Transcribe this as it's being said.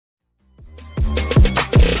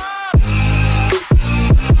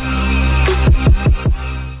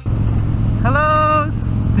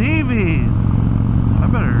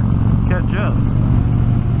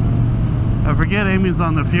forget Amy's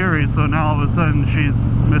on the Fury, so now all of a sudden she's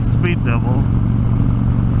Miss Speed Devil.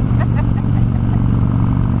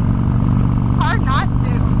 Hard not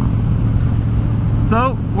to.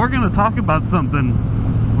 So, we're going to talk about something.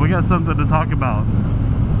 We got something to talk about.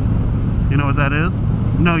 You know what that is?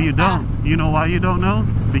 No, you don't. You know why you don't know?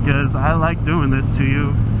 Because I like doing this to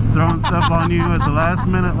you. Throwing stuff on you at the last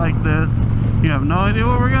minute like this. You have no idea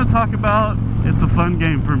what we're going to talk about. It's a fun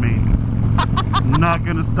game for me. I'm not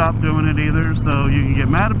going to stop doing it either, so you can get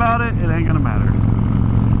mad about it. It ain't going to matter.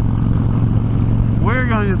 We're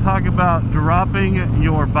going to talk about dropping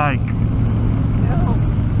your bike. No.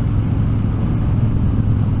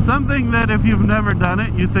 Something that if you've never done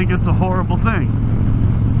it, you think it's a horrible thing.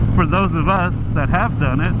 For those of us that have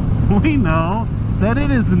done it, we know that it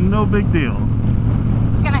is no big deal.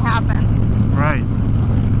 It's gonna happen. Right.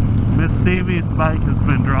 Miss Stevie's bike has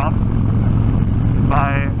been dropped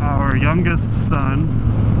by our youngest son,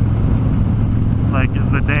 like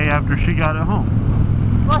the day after she got it home.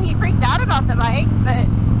 Well, he freaked out about the bike, but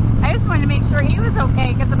I just wanted to make sure he was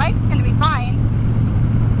okay, because the bike's gonna be fine.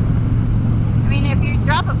 I mean, if you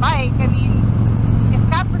drop a bike, I mean, it's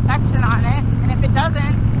got protection on it, and if it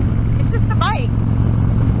doesn't, it's just a bike.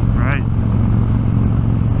 Right.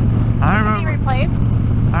 I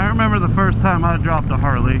remember the first time I dropped a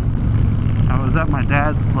Harley. I was at my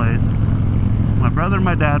dad's place. My brother and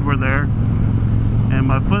my dad were there, and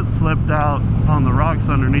my foot slipped out on the rocks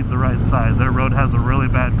underneath the right side. Their road has a really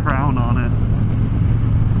bad crown on it.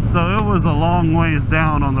 So it was a long ways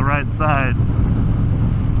down on the right side,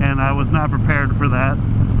 and I was not prepared for that.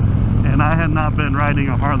 And I had not been riding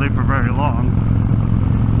a Harley for very long.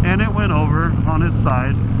 And it went over on its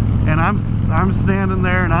side, and I'm standing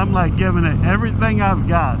there and I'm like giving it everything I've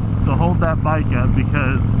got to hold that bike up,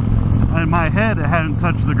 because in my head it hadn't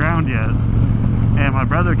touched the ground yet. And my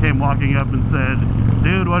brother came walking up and said,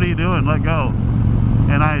 "Dude, what are you doing? Let go."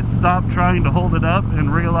 And I stopped trying to hold it up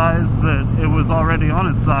and realized that it was already on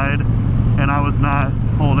its side and I was not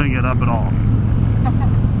holding it up at all.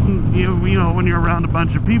 You know, when you're around a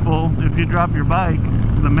bunch of people, if you drop your bike,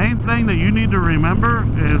 the main thing that you need to remember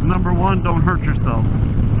is, number one, don't hurt yourself.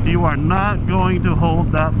 You are not going to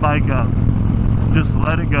hold that bike up. Just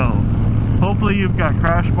let it go. Hopefully you've got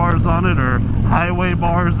crash bars on it, or highway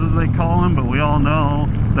bars as they call them, but we all know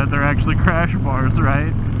that they're actually crash bars,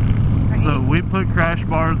 right? So we put crash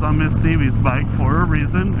bars on Miss Stevie's bike for a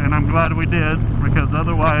reason, and I'm glad we did, because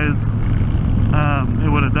otherwise it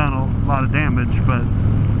would have done a lot of damage, but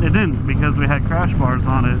it didn't, because we had crash bars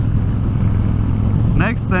on it.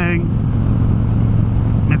 Next thing,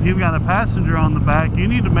 if you've got a passenger on the back, you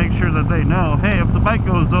need to make sure that they know, hey, if the bike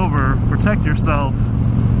goes over, protect yourself,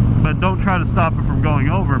 but don't try to stop it from going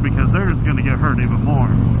over, because they're just going to get hurt even more.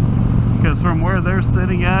 Because from where they're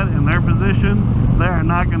sitting at in their position, they are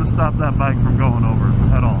not going to stop that bike from going over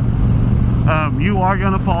at all. You are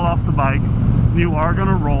going to fall off the bike. You are going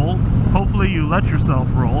to roll. Hopefully you let yourself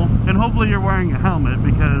roll, and hopefully you're wearing a helmet,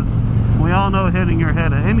 because we all know hitting your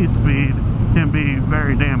head at any speed can be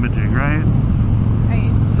very damaging, right?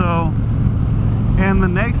 Right. So, and the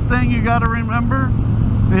next thing you got to remember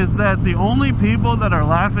is that the only people that are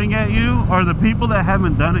laughing at you are the people that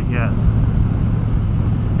haven't done it yet.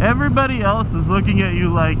 Everybody else is looking at you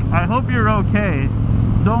like, I hope you're okay.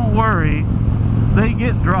 Don't worry. They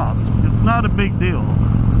get dropped. It's not a big deal.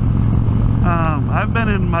 I've been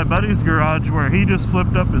in my buddy's garage where he just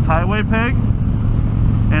flipped up his highway peg,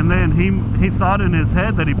 and then he thought in his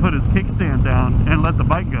head that he put his kickstand down and let the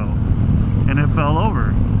bike go, and it fell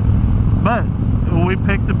over. But when we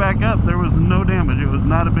picked it back up, there was no damage. It was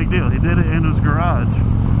not a big deal. He did it in his garage.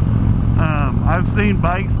 I've seen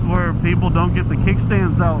bikes where people don't get the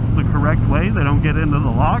kickstands out the correct way. They don't get into the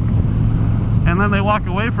lock, and then they walk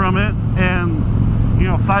away from it, and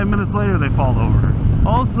 5 minutes later they fall over.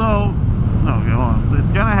 Also, no, go on.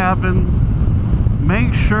 It's gonna happen.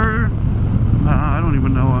 Make sure. I don't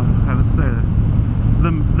even know how to say it.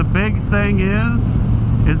 The big thing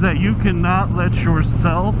is that you cannot let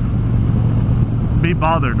yourself be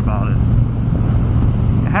bothered about it.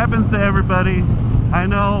 It happens to everybody. I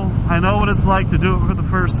know what it's like to do it for the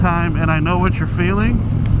first time, and I know what you're feeling.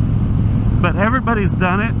 But everybody's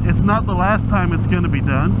done it. It's not the last time it's going to be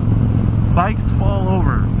done. Bikes fall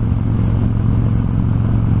over.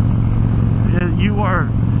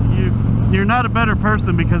 You're not a better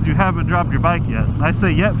person because you haven't dropped your bike yet. I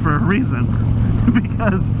say yet for a reason,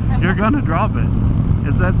 because you're going to drop it.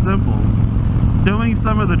 It's that simple. Doing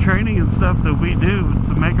some of the training and stuff that we do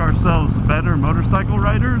to make ourselves better motorcycle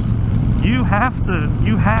riders, you have to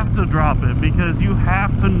drop it, because you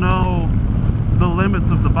have to know the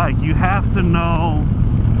limits of the bike. You have to know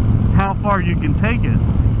how far you can take it.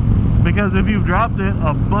 Because if you've dropped it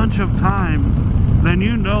a bunch of times, then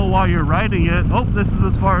you know while you're riding it, oh, this is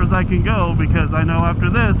as far as I can go, because I know after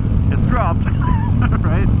this, it's dropped,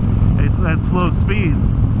 right? It's at slow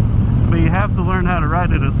speeds. But you have to learn how to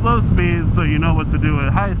ride it at slow speeds so you know what to do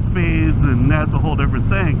at high speeds, and that's a whole different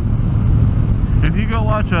thing. If you go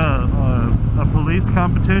watch a police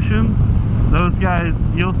competition, those guys,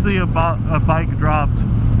 you'll see a bike dropped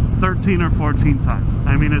 13 or 14 times.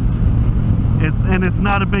 I mean, it's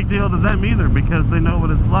not a big deal to them either, because they know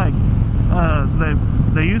what it's like.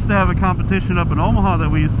 They used to have a competition up in Omaha that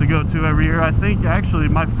we used to go to every year. I think actually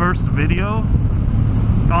my first video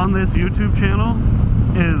on this YouTube channel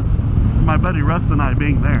is my buddy Russ and I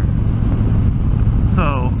being there.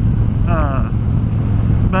 So,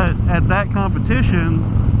 but at that competition,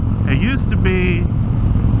 it used to be,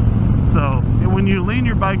 so when you lean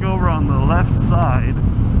your bike over on the left side,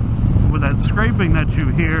 with that scraping that you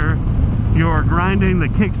hear, you're grinding the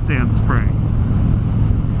kickstand spring.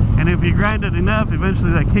 And if you grind it enough,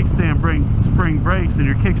 eventually that kickstand spring breaks and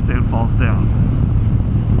your kickstand falls down.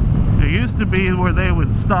 It used to be where they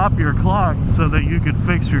would stop your clock so that you could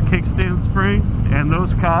fix your kickstand spring, and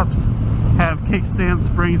those cops have kickstand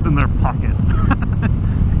springs in their pocket.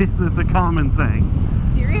 It's a common thing.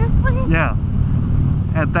 Seriously? Yeah.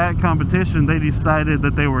 At that competition, they decided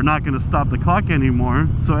that they were not going to stop the clock anymore,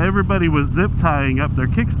 so everybody was zip tying up their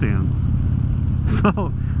kickstands.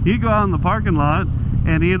 So you go out in the parking lot,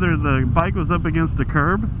 and either the bike was up against a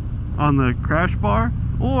curb on the crash bar,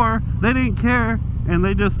 or they didn't care and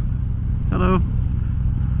they just, hello,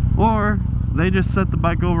 or they just set the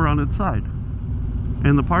bike over on its side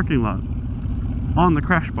in the parking lot on the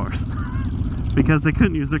crash bars because they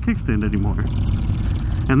couldn't use their kickstand anymore.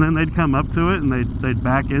 And then they'd come up to it and they'd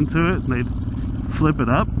back into it and they'd flip it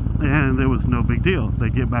up, and it was no big deal.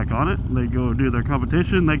 They'd get back on it, they'd go do their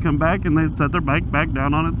competition, they'd come back and they'd set their bike back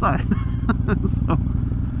down on its side.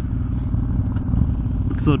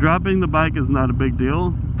 So dropping the bike is not a big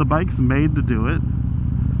deal. The bike's made to do it.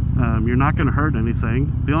 You're not going to hurt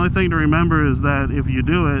anything. The only thing to remember is that if you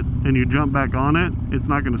do it and you jump back on it, it's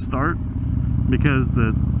not going to start because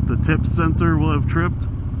the tip sensor will have tripped,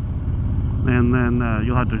 and then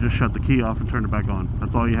you'll have to just shut the key off and turn it back on.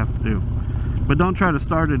 That's all you have to do. But don't try to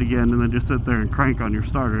start it again and then just sit there and crank on your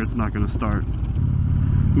starter. It's not going to start.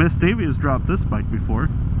 Miss Stevie has dropped this bike before.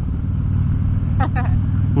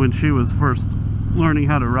 When she was first learning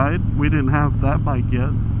how to ride, we didn't have that bike yet,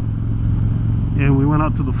 and we went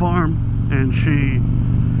out to the farm and she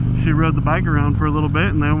rode the bike around for a little bit,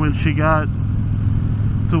 and then when she got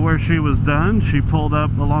to where she was done, she pulled up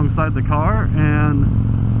alongside the car, and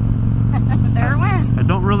there it went. I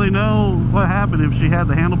don't really know what happened, if she had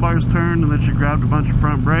the handlebars turned and then she grabbed a bunch of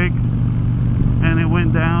front brake and it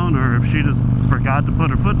went down, or if she just forgot to put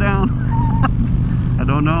her foot down. I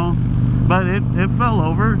don't know, but it fell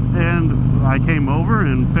over, and I came over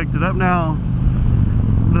and picked it up. Now,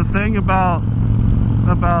 the thing about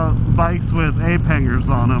bikes with ape hangers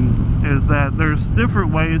on them is that there's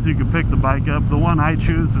different ways you can pick the bike up. The one I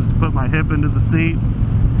choose is to put my hip into the seat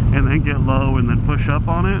and then get low and then push up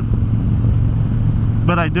on it.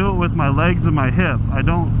 But I do it with my legs and my hip. I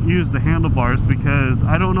don't use the handlebars because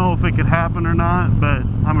I don't know if it could happen or not, but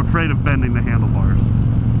I'm afraid of bending the handlebars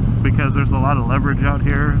because there's a lot of leverage out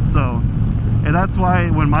here. So, and that's why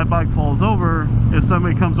when my bike falls over, if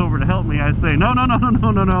somebody comes over to help me, I say, no, no, no, no,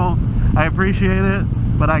 no, no, no. I appreciate it,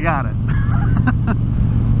 but I got it.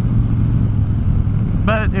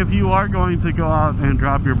 But if you are going to go out and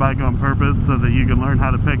drop your bike on purpose so that you can learn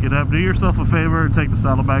how to pick it up, do yourself a favor and take the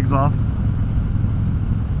saddlebags off.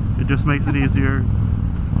 It just makes it easier.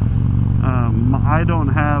 I don't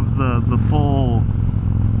have the full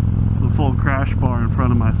crash bar in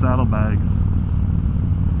front of my saddlebags,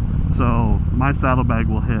 so my saddlebag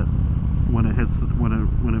will hit when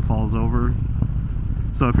it falls over.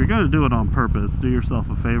 So if you're going to do it on purpose, do yourself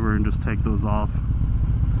a favor and just take those off.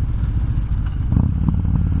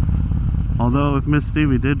 Although if Miss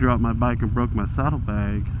Stevie did drop my bike and broke my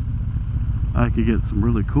saddlebag, I could get some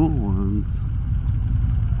really cool ones.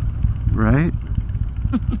 Right?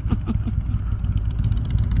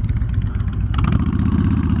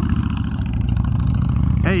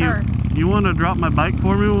 Hey, sure. You want to drop my bike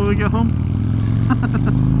for me when we get home?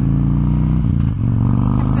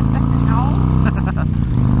 No.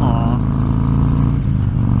 Aw.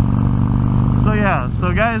 So yeah,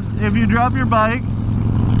 so guys, if you drop your bike,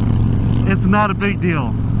 it's not a big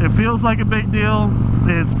deal. It feels like a big deal.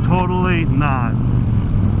 It's totally not.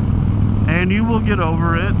 And you will get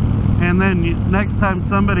over it. And then next time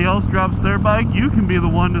somebody else drops their bike, you can be the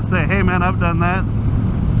one to say, hey man, I've done that.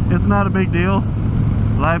 It's not a big deal.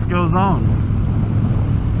 Life goes on.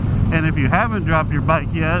 And if you haven't dropped your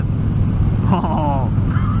bike yet, oh,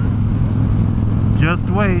 just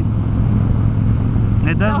wait.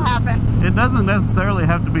 It doesn't necessarily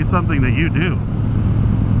have to be something that you do.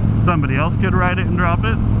 Somebody else could ride it and drop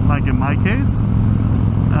it, like in my case.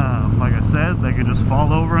 Like I said, they could just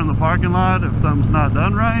fall over in the parking lot if something's not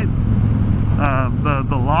done right.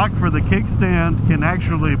 The lock for the kickstand can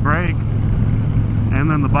actually break, and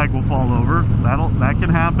then the bike will fall over. That can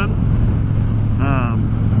happen.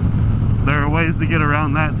 There are ways to get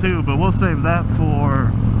around that too, but we'll save that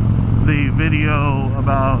for the video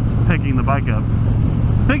about picking the bike up.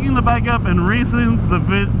 Picking the bike up and reasons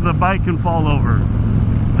the bike can fall over.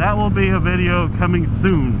 That will be a video coming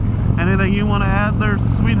soon. Anything you want to add there,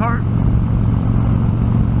 sweetheart?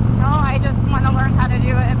 No, I just want to learn how to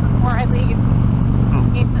do it before I leave. Oh.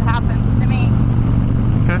 In case it happens to me.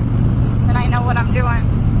 Okay. Then I know what I'm doing.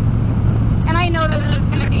 And I know that there's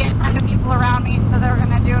going to be a ton of people around me, so they're going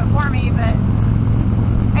to do it for me, but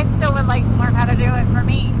I still would like to learn how to do it for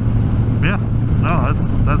me. Yeah. No,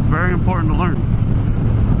 that's very important to learn.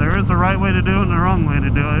 There is a right way to do it and a wrong way to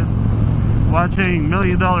do it. Watching $1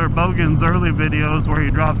 Million Bogan's early videos where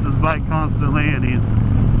he drops his bike constantly and he's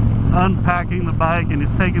unpacking the bike and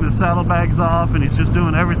he's taking his saddlebags off and he's just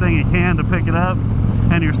doing everything he can to pick it up,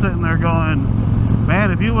 and you're sitting there going,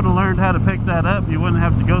 man, if you would have learned how to pick that up, you wouldn't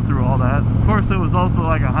have to go through all that. Of course, it was also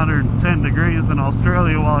like 110 degrees in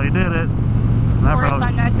Australia while he did it. Or it's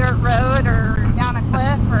on a dirt road or down a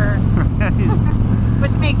cliff, or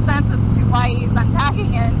which makes sense as to why he's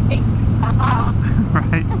unpacking it and taking stuff off.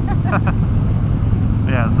 Right.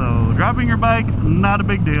 Yeah, so dropping your bike, not a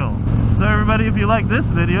big deal. So everybody, if you like this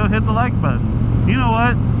video, hit the like button. You know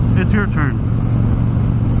what? It's your turn.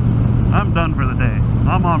 I'm done for the day.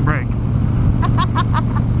 I'm on break.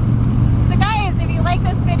 So guys, if you like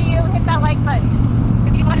this video, hit that like button.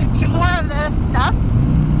 If you want to see more of this stuff,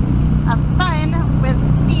 of fun with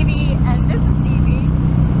Stevie and this is Stevie,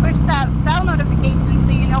 push that bell notification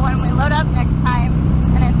so you know when we load up next time.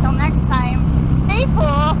 And until next time, stay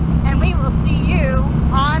cool, and we will see you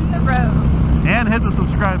on the road. And hit the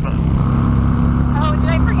subscribe button. Oh, did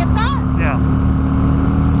I forget that? Yeah.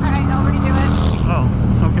 Alright, I'll redo it. Oh,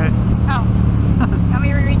 okay. Oh. Want me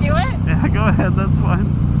to redo it? Yeah, go ahead, that's fine.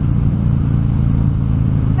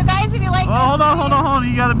 So guys, if you like this hold on.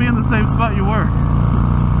 You gotta be in the same spot you were.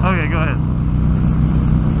 Okay, go ahead.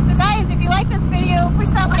 So guys, if you like this video, push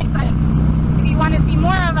that like button. If you want to see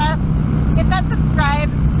more of us, hit that subscribe,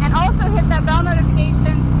 and also hit that bell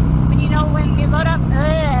notification when you know when we load up.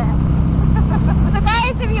 So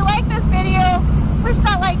guys, if you like this video, push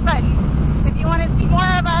that like button. If you want to see more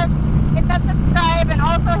of us, hit that subscribe, and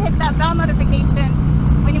also hit that bell notification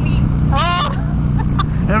when we... Oh!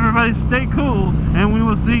 Everybody stay cool, and we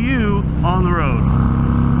will see you on the road.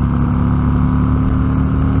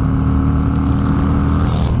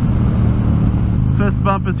 Fist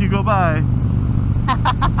bump as you go by.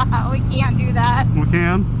 We can't do that. We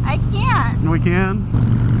can? I can't. We can?